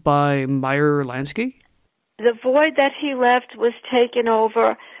filled by Meyer Lansky? the void that he left was taken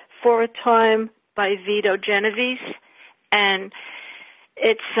over for a time by Vito Genovese, and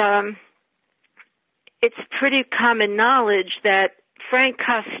it's pretty common knowledge that Frank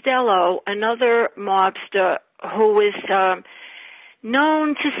Costello, another mobster who is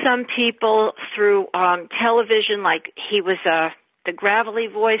known to some people through television, like he was the gravelly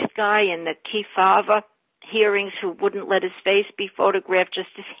voiced guy in the Kefauver hearings who wouldn't let his face be photographed, just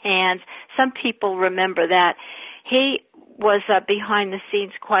his hands. Some people remember that. He was behind the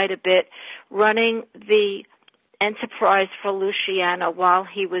scenes quite a bit, running the enterprise for Luciano while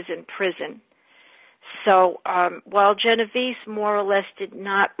he was in prison. So while Genovese more or less did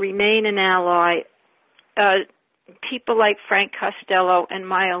not remain an ally, people like Frank Costello and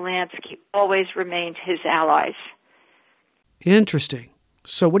Meyer Lansky always remained his allies. Interesting.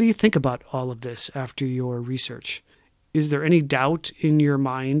 So what do you think about all of this after your research? Is there any doubt in your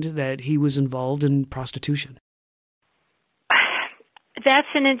mind that he was involved in prostitution? That's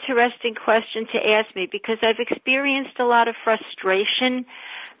an interesting question to ask me because I've experienced a lot of frustration.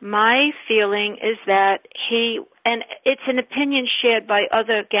 My feeling is that and it's an opinion shared by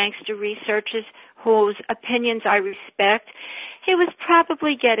other gangster researchers whose opinions I respect, he was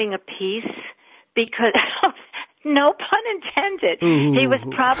probably getting a piece because, no pun intended, Ooh. He was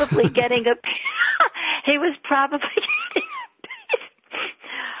probably getting a he was probably getting a piece.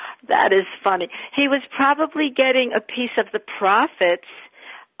 That is funny. He was probably getting a piece of the profits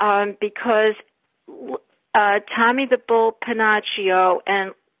because Tommy the Bull Panaccio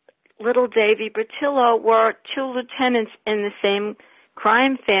and Little Davy Bertillo were two lieutenants in the same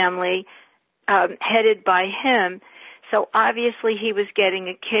crime family headed by him. So obviously he was getting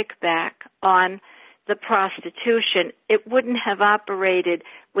a kickback on the prostitution. It wouldn't have operated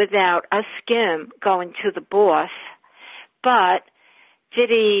without a skim going to the boss. But did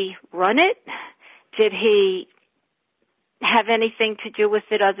he run it? Did he have anything to do with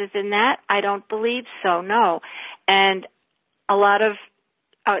it other than that? I don't believe so, no. And a lot of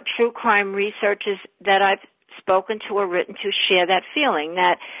true crime researchers that I've spoken to or written to share that feeling,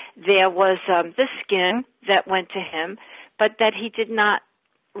 that there was the skin that went to him, but that he did not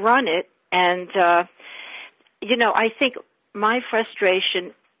run it. And, I think my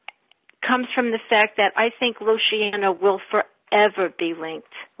frustration comes from the fact that I think Luciano will forever be linked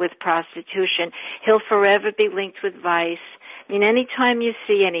with prostitution. He'll forever be linked with vice. I mean, anytime you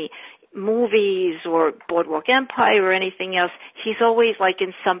see any movies or Boardwalk Empire or anything else, he's always like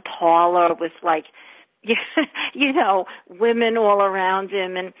in some parlor with like, women all around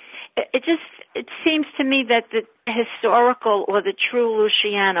him. And it seems to me that the historical or the true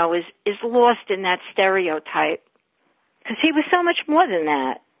Luciano is lost in that stereotype because he was so much more than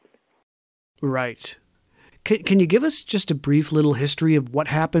that. Right. Can you give us just a brief little history of what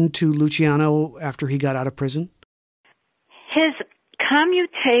happened to Luciano after he got out of prison? His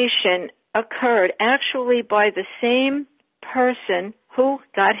commutation occurred actually by the same person who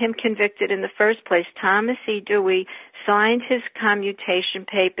got him convicted in the first place. Thomas E. Dewey signed his commutation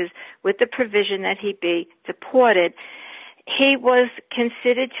papers with the provision that he be deported. He was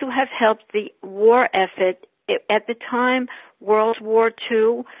considered to have helped the war effort. At the time, World War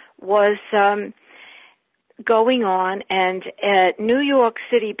II was going on, and New York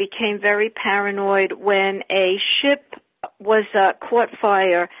City became very paranoid when a ship was caught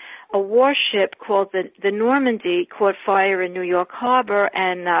fire. A warship called the Normandy caught fire in New York Harbor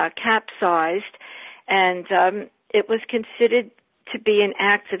and capsized, and it was considered to be an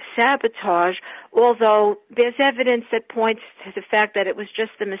act of sabotage, although there's evidence that points to the fact that it was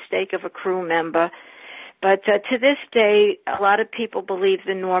just the mistake of a crew member. But to this day, a lot of people believe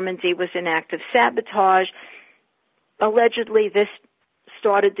the Normandy was an act of sabotage. Allegedly, this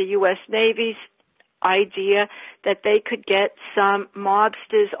started the U.S. Navy's idea that they could get some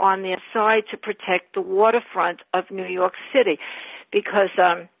mobsters on their side to protect the waterfront of New York City, because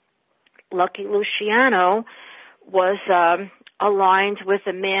Lucky Luciano was aligned with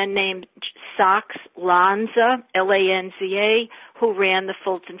a man named Sax Lanza, Lanza, who ran the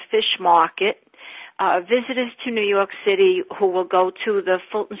Fulton Fish Market. Visitors to New York City who will go to the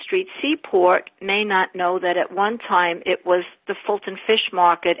Fulton Street Seaport may not know that at one time it was the Fulton Fish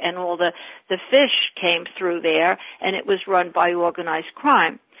Market and all the fish came through there, and it was run by organized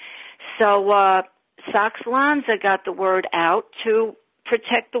crime. So Sax Lanza got the word out to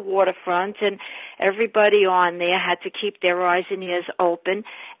protect the waterfront, and everybody on there had to keep their eyes and ears open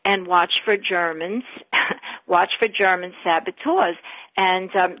and watch for Germans, watch for German saboteurs. And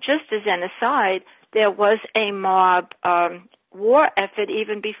just as an aside, there was a mob war effort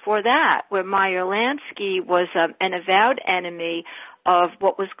even before that, where Meyer Lansky was an avowed enemy of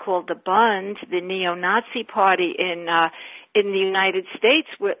what was called the Bund, the neo-Nazi party in the United States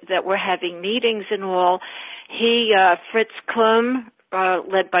that were having meetings and all. Fritz Klum,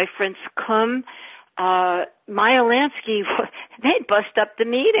 led by Fritz Klum, Meyer Lansky, they'd bust up the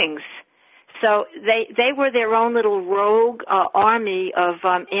meetings. So they were their own little rogue army of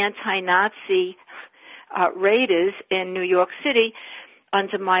anti-Nazi raiders in New York City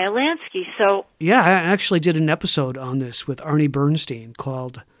under Meyer Lansky. So yeah, I actually did an episode on this with Arnie Bernstein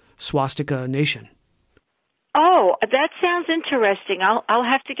called Swastika Nation. Oh, that sounds interesting. I'll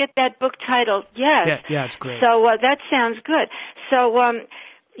have to get that book titled. Yes. Yeah, it's great. So that sounds good. So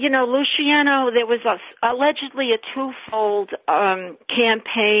Luciano, there was allegedly a twofold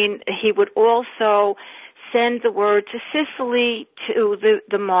campaign. He would also send the word to Sicily, to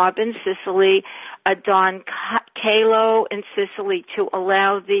the mob in Sicily, Don Calo in Sicily, to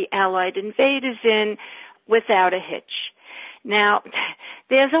allow the Allied invaders in without a hitch. Now,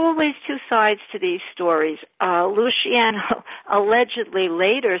 there's always two sides to these stories. Luciano allegedly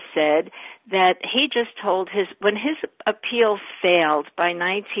later said that he just told when his appeal failed by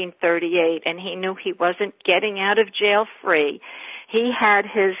 1938 and he knew he wasn't getting out of jail free, he had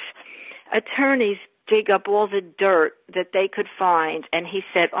his attorneys dig up all the dirt that they could find, and he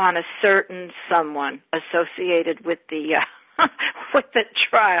said on a certain someone associated with the with the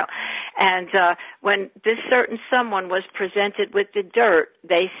trial. And when this certain someone was presented with the dirt,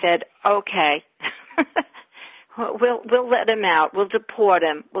 they said, okay, we'll let him out. We'll deport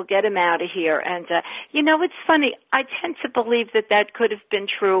him. We'll get him out of here. And, it's funny. I tend to believe that could have been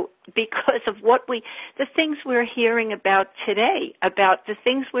true because of the things we're hearing about today, about the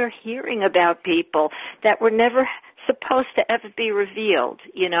things we're hearing about people that were never supposed to ever be revealed,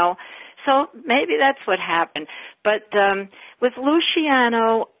 So maybe that's what happened. But with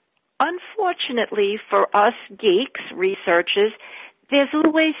Luciano, unfortunately for us geeks, researchers, there's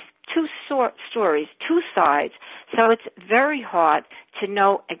always two stories, two sides. So it's very hard to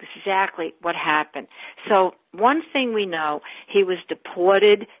know exactly what happened. So one thing we know, he was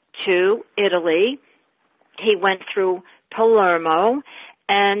deported to Italy. He went through Palermo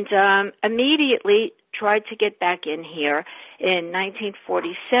and immediately tried to get back in here. In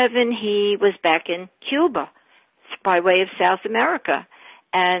 1947, he was back in Cuba by way of South America.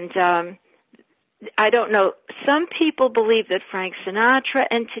 And I don't know, some people believe that Frank Sinatra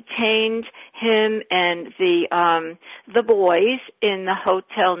entertained him and the boys in the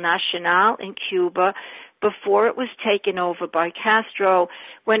Hotel Nacional in Cuba before it was taken over by Castro,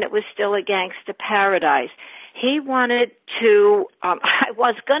 when it was still a gangster paradise. He wanted to, I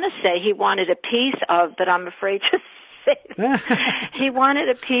was going to say he wanted a piece of, but I'm afraid to say he wanted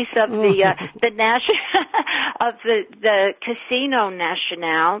a piece of the Casino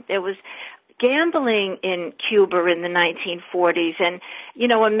Nacional. There was gambling in Cuba in the 1940s, and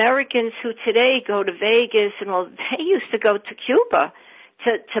Americans who today go to Vegas and they used to go to Cuba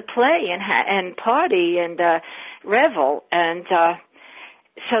to play and party and revel, and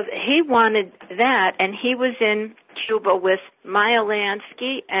so he wanted that, and he was in Cuba with Meyer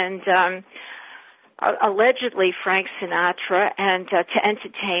Lansky and allegedly Frank Sinatra, and to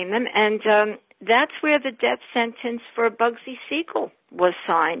entertain them, and that's where the death sentence for Bugsy Siegel was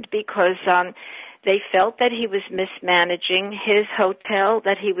signed, because they felt that he was mismanaging his hotel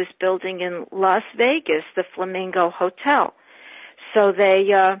that he was building in Las Vegas, the Flamingo Hotel. So they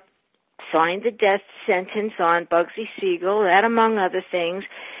signed the death sentence on Bugsy Siegel, that among other things.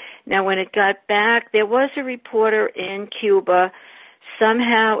 Now, when it got back, there was a reporter in Cuba.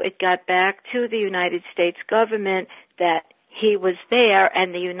 Somehow it got back to the United States government that he was there,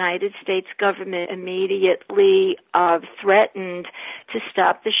 and the United States government immediately threatened to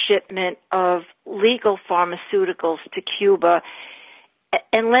stop the shipment of legal pharmaceuticals to Cuba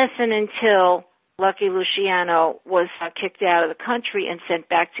unless and until Lucky Luciano was kicked out of the country and sent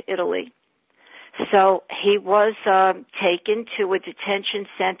back to Italy. So he was taken to a detention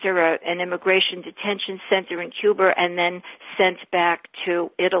center, an immigration detention center in Cuba, and then sent back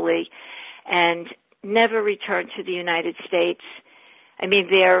to Italy and never returned to the United States. I mean,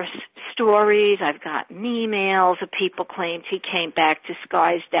 there's stories, I've gotten emails of people claimed he came back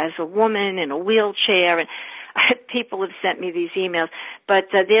disguised as a woman in a wheelchair, and people have sent me these emails, but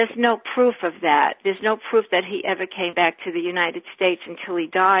there's no proof of that. There's no proof that he ever came back to the United States until he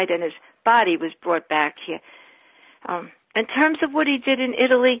died and his body was brought back here. In terms of what he did in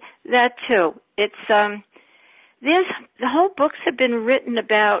Italy, that too, it's the whole books have been written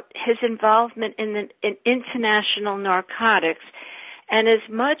about his involvement in international narcotics, and as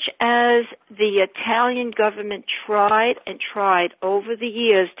much as the Italian government tried and tried over the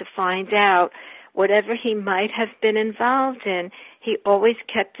years to find out whatever he might have been involved in, he always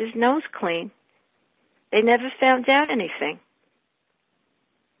kept his nose clean. They never found out anything.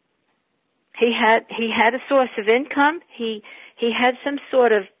 He had a source of income. He had some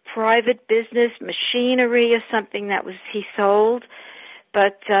sort of private business, machinery or something he sold,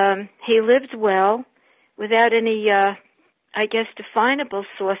 but he lived well without any, definable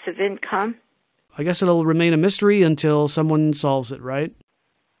source of income. I guess it'll remain a mystery until someone solves it, right?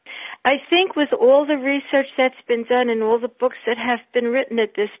 I think with all the research that's been done and all the books that have been written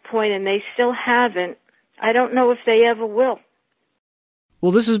at this point, and they still haven't, I don't know if they ever will.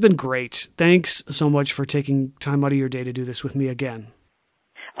 Well, this has been great. Thanks so much for taking time out of your day to do this with me again.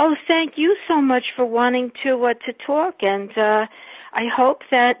 Oh, thank you so much for wanting to talk, and I hope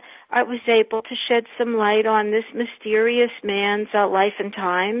that I was able to shed some light on this mysterious man's life and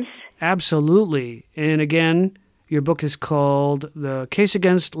times. Absolutely. And again, your book is called The Case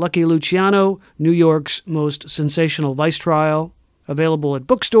Against Lucky Luciano, New York's Most Sensational Vice Trial. Available at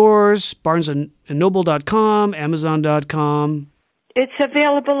bookstores, barnesandnoble.com, amazon.com. It's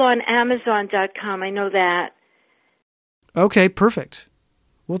available on amazon.com, I know that. Okay, perfect.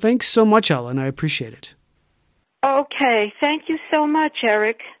 Well, thanks so much, Ellen. I appreciate it. Okay, thank you so much,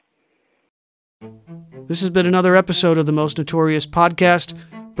 Eric. This has been another episode of the Most Notorious Podcast,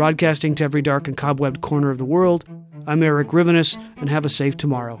 broadcasting to every dark and cobwebbed corner of the world. I'm Eric Rivenes, and have a safe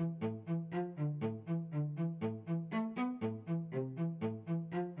tomorrow.